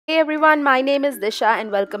Hey everyone, my name is Disha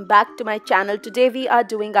and welcome back to my channel. Today we are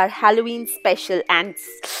doing our Halloween special and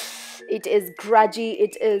it is grudgy,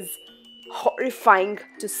 it is horrifying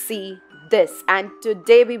to see this. And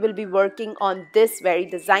today we will be working on this very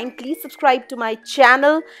design. Please subscribe to my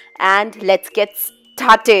channel and let's get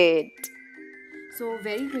started. So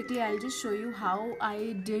very quickly I'll just show you how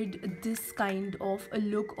I did this kind of a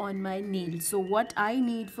look on my nails. So what I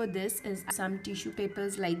need for this is some tissue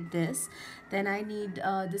papers like this. Then I need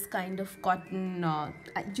this kind of cotton,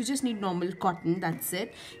 you just need normal cotton, that's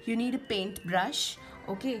it. You need a paint brush.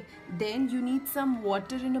 Okay, then you need some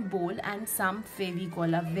water in a bowl and some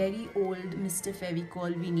Fevicol, a very old Mr.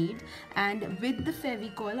 Fevicol we need. And with the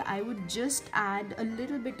Fevicol, I would just add a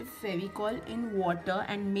little bit of Fevicol in water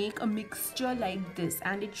and make a mixture like this.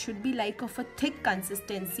 And it should be like of a thick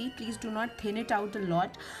consistency. Please do not thin it out a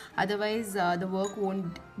lot, otherwise the work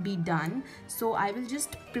won't be done. So I will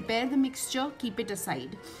just prepare the mixture, keep it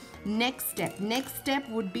aside. Next step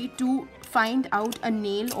would be to find out a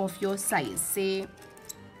nail of your size. Say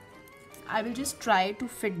I will just try to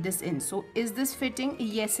fit this in. So is this fitting?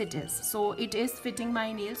 Yes, it is. So it is fitting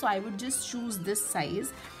my nail. So I would just choose this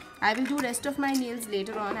size. I will do rest of my nails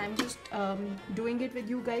later on. I'm just doing it with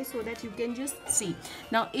you guys so that you can just see.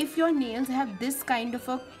 Now, if your nails have this kind of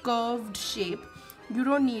a curved shape, you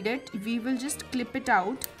don't need it. We will just clip it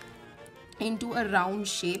out into a round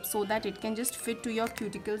shape so that it can just fit to your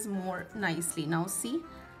cuticles more nicely. Now see,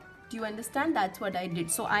 do you understand? That's what I did.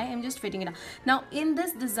 So I am just fitting it up. Now in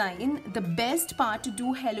this design, the best part to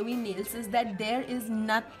do Halloween nails is that there is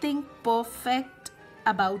nothing perfect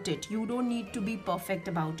about it. You don't need to be perfect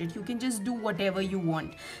about it. You can just do whatever you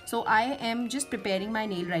want. So I am just preparing my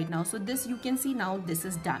nail right now. So this, you can see now this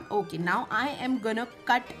is done. Okay, now I am gonna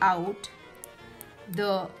cut out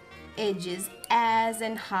the edges as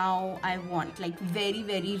and how I want, like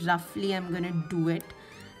very roughly I'm gonna do it.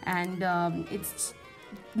 And it's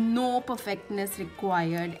no perfectness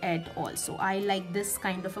required at all. So I like this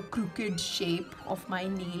kind of a crooked shape of my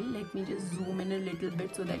nail. Let me just zoom in a little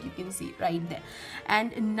bit so that you can see right there.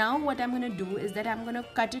 And now what I'm gonna do is that I'm gonna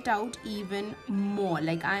cut it out even more.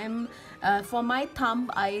 Like I am for my thumb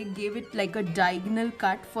I gave it like a diagonal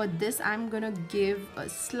cut. For this I'm gonna give a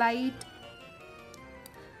slight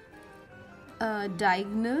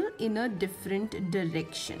diagonal in a different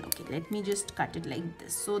direction. Okay, let me just cut it like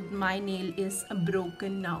this. So my nail is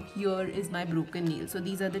broken now. Here is my broken nail. So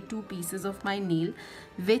these are the two pieces of my nail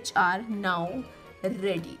which are now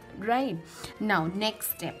ready. Right now,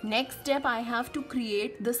 next step I have to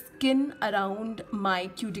create the skin around my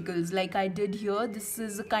cuticles like I did here. This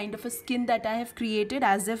is a kind of a skin that I have created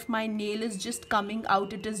as if my nail is just coming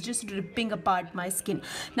out. It is just ripping apart my skin.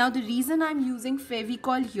 Now the reason I'm using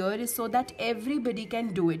Fevicol here is so that everybody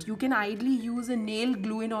can do it. You can idly use a nail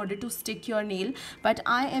glue in order to stick your nail, but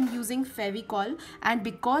I am using Fevicol. And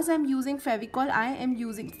because I'm using Fevicol, I am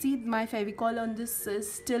using, see, my Fevicol on this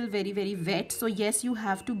is still very wet. So yes, you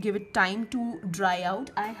have to give it time to dry out.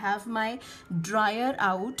 I have my dryer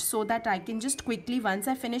out so that I can just quickly, once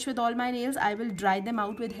I finish with all my nails, I will dry them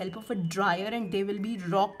out with help of a dryer and they will be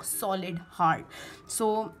rock solid hard.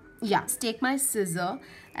 So yeah, take my scissor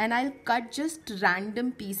and I'll cut just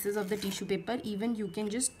random pieces of the tissue paper. Even you can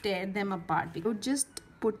just tear them apart. I would just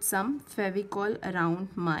put some Fevicol around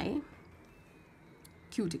my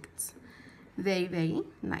cuticles very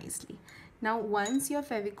nicely. Now once your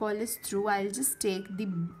Fevicol is through, I'll just take the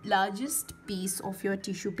largest piece of your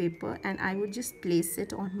tissue paper and I would just place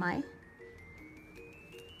it on my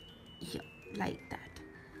here like that.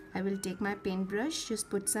 I will take my paintbrush, just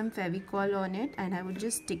put some Fevicol on it and I would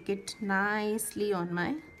just stick it nicely on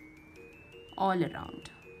my all around,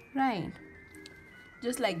 right?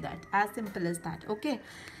 Just like that, as simple as that. Okay,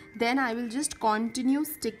 then I will just continue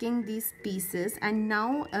sticking these pieces. And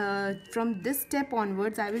now from this step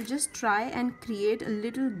onwards, I will just try and create a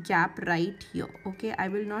little gap right here. Okay, I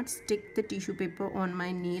will not stick the tissue paper on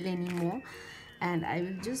my nail anymore and I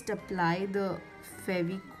will just apply the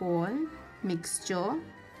Fevicol mixture.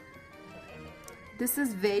 This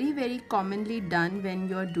is very commonly done when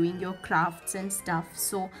you're doing your crafts and stuff.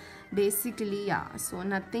 So basically, yeah, so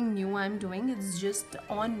nothing new I'm doing, it's just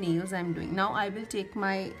on nails I'm doing. Now I will take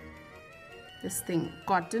my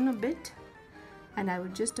cotton a bit and I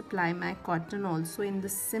would just apply my cotton also in the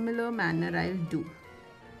similar manner I'll do.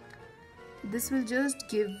 This will just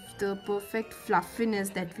give the perfect fluffiness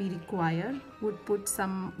that we require. Would put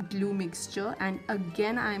some glue mixture and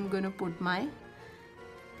again I'm gonna put my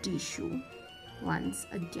tissue once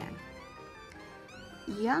again.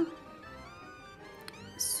 Yeah,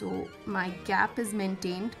 so my gap is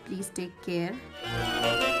maintained, please take care.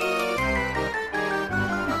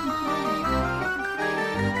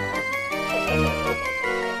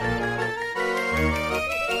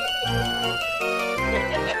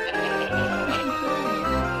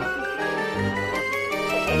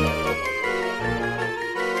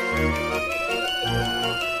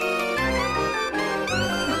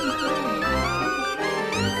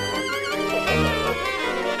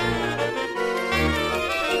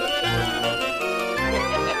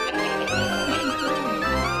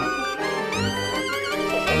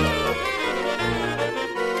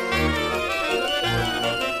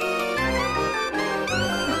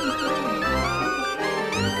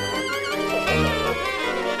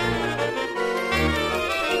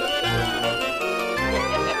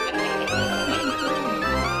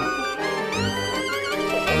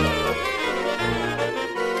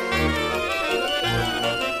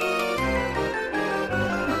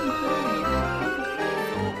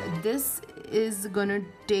 is gonna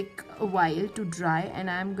take a while to dry, and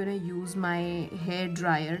I'm gonna use my hair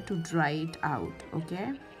dryer to dry it out.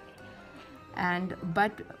 Okay, and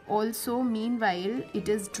but also meanwhile it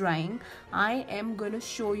is drying, I am gonna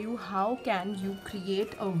show you how can you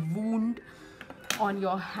create a wound on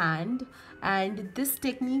your hand. And this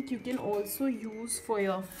technique you can also use for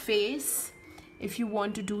your face if you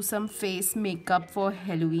want to do some face makeup for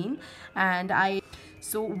Halloween. And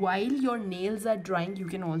so while your nails are drying, you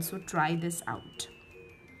can also try this out.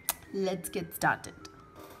 Let's get started.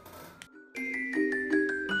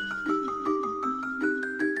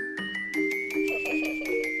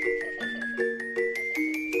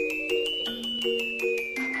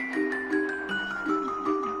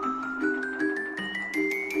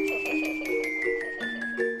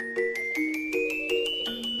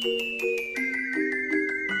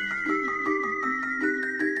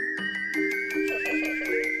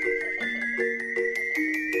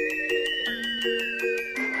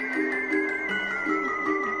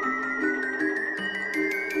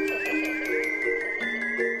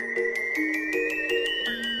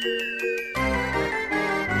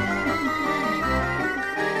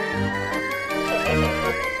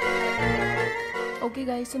 Okay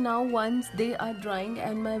guys, so now once they are drying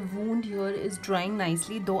and my wound here is drying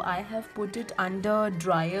nicely, though I have put it under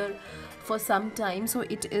dryer for some time, so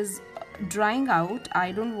it is drying out.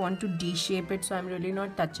 I don't want to de-shape it, so I'm really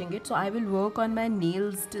not touching it. So I will work on my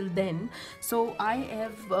nails till then. So I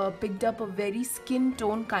have picked up a very skin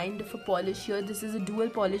tone kind of a polish here. This is a dual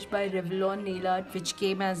polish by Revlon Nail Art, which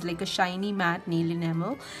came as like a shiny matte nail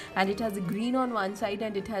enamel, and it has a green on one side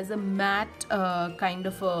and it has a matte kind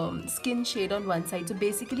of a skin shade on one side. So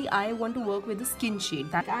basically I want to work with the skin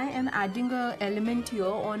shade. That I am adding a element here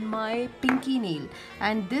on my pinky nail,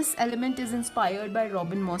 and this element is inspired by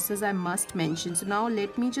Robin Moss's, I must mention. So now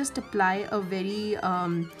let me just apply a very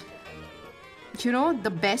you know, the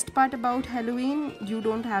best part about Halloween, you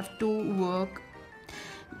don't have to work,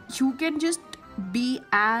 you can just be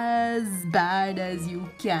as bad as you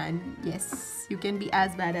can. Yes, you can be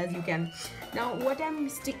as bad as you can. Now what I'm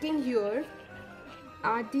sticking here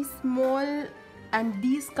are these small, and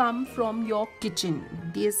these come from your kitchen.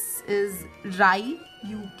 This is rye,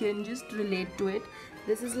 you can just relate to it.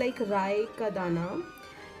 This is like rye ka dana,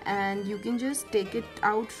 and you can just take it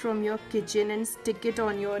out from your kitchen and stick it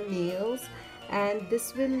on your nails, and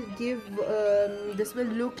this will give this will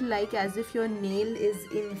look like as if your nail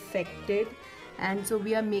is infected, and so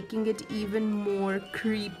we are making it even more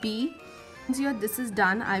creepy. Once here this is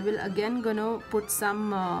done, I will again gonna put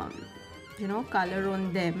some you know, color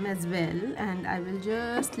on them as well, and I will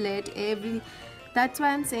just let that's why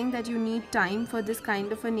I'm saying that you need time for this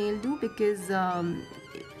kind of a nail do, because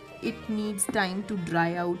it needs time to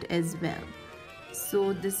dry out as well.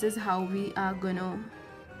 So this is how we are gonna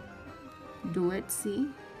do it.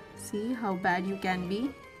 See how bad you can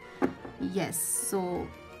be. Yes, so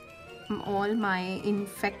all my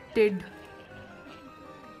infected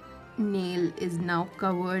nail is now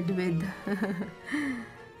covered with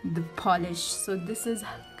the polish. So this is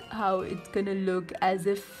how it's gonna look, as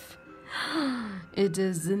if it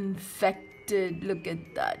is infected. Look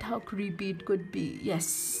at that, how creepy it could be.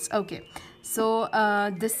 Yes, okay, so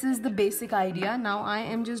this is the basic idea. Now I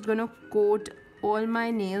am just gonna coat all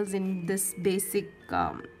my nails in this basic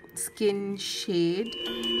skin shade.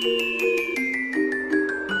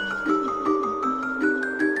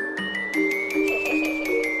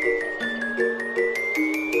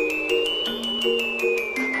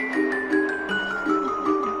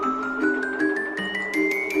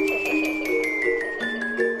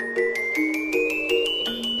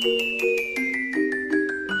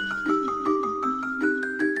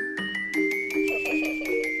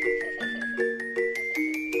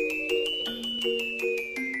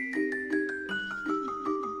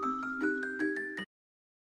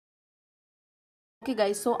 Okay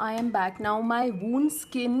guys, so I am back now. My wound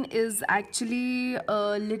skin is actually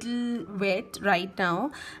a little wet right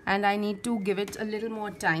now, and I need to give it a little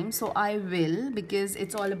more time. So I will, because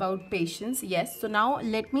it's all about patience. Yes, so now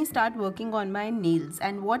let me start working on my nails.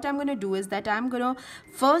 And what I'm gonna do is that I'm gonna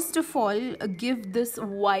first of all give this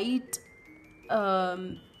white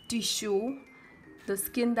tissue, the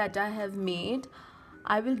skin that I have made,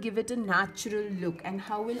 I will give it a natural look. And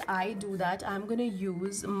how will I do that? I'm gonna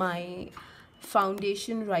use my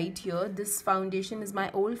foundation right here. This foundation is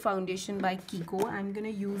my old foundation by Kiko. I'm gonna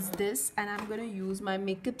use this, and I'm gonna use my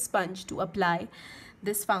makeup sponge to apply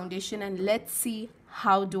this foundation, and let's see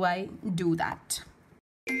how do I do that.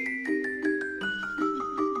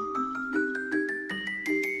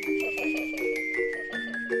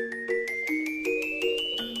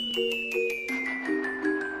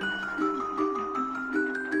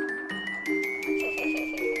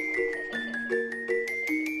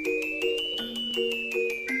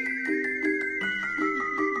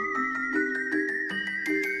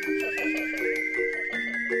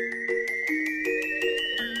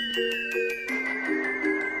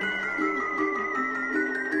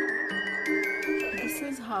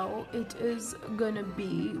 how it is gonna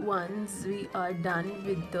be once we are done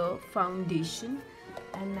with the foundation.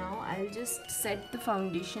 And now I'll just set the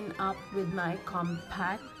foundation up with my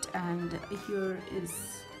compact, and here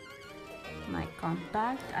is my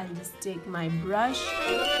compact. I'll just take my brush.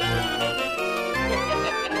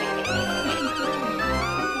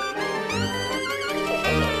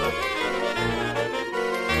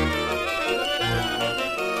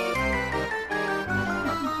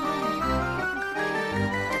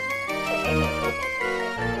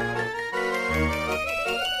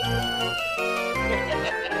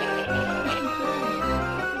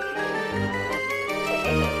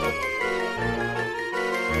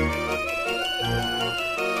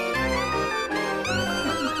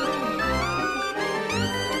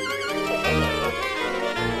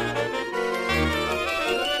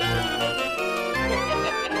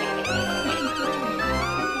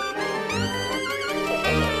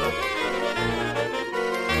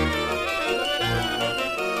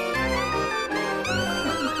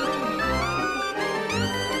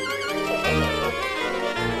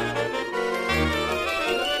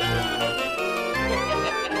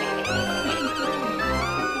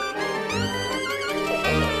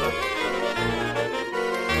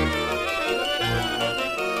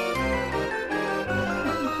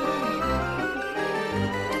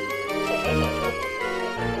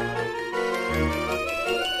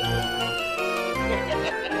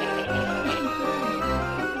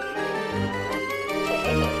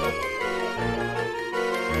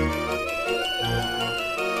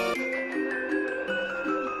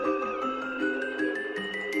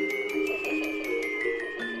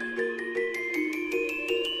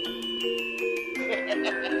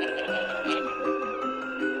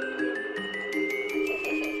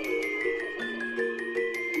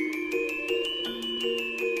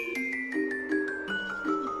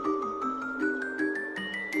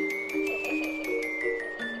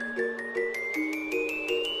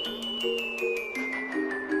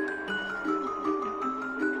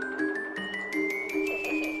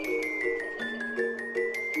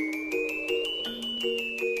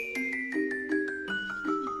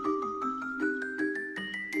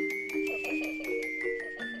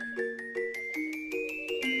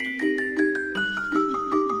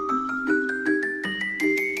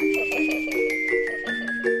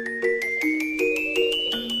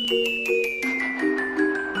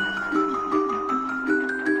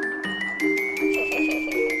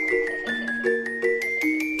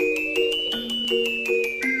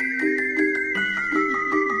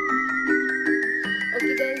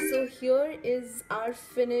 Okay guys, so here is our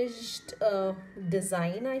finished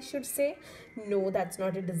design, I should say. No, that's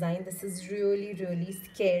not a design. This is really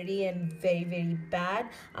scary and very bad.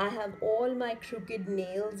 I have all my crooked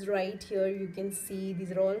nails right here. You can see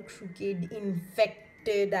these are all crooked,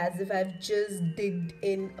 infected, as if I've just digged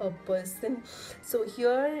in a person. So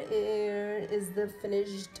here is the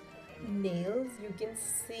finished nails. You can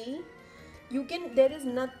see, there is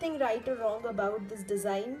nothing right or wrong about this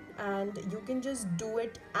design, and you can just do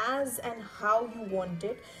it as and how you want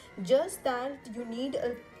it. Just that you need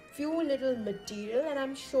a few little material, and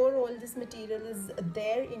I'm sure all this material is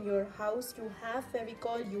there in your house. You have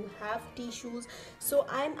Fevicol, you have tissues. So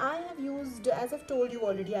I have used, as I've told you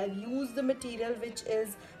already, I've used the material which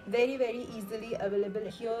is very easily available.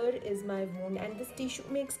 Here is my wound, and this tissue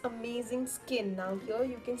makes amazing skin. Now here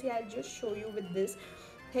you can see, I'll just show you with this.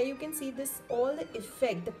 Here you can see this, all the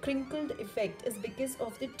effect, the crinkled effect is because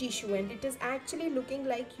of the tissue, and it is actually looking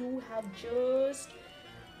like you have just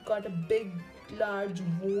got a big large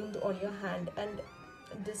wound on your hand. And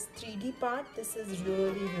this 3D part, this is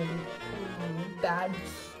really bad.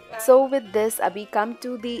 So with this, we come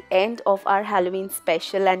to the end of our Halloween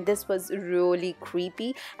special, and this was really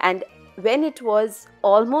creepy. And when it was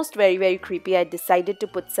almost very creepy, I decided to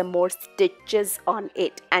put some more stitches on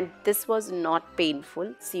it, and this was not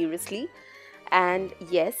painful, seriously. And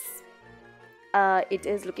yes, it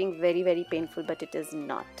is looking very painful, but it is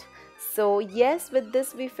not. So yes, with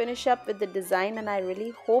this we finish up with the design, and I really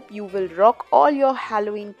hope you will rock all your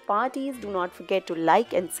Halloween parties. Do not forget to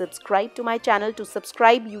like and subscribe to my channel. To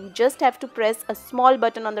subscribe, you just have to press a small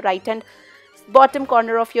button on the right hand bottom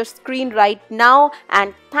corner of your screen right now.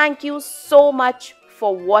 And thank you so much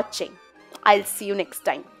for watching. I'll see you next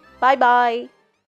time. Bye bye.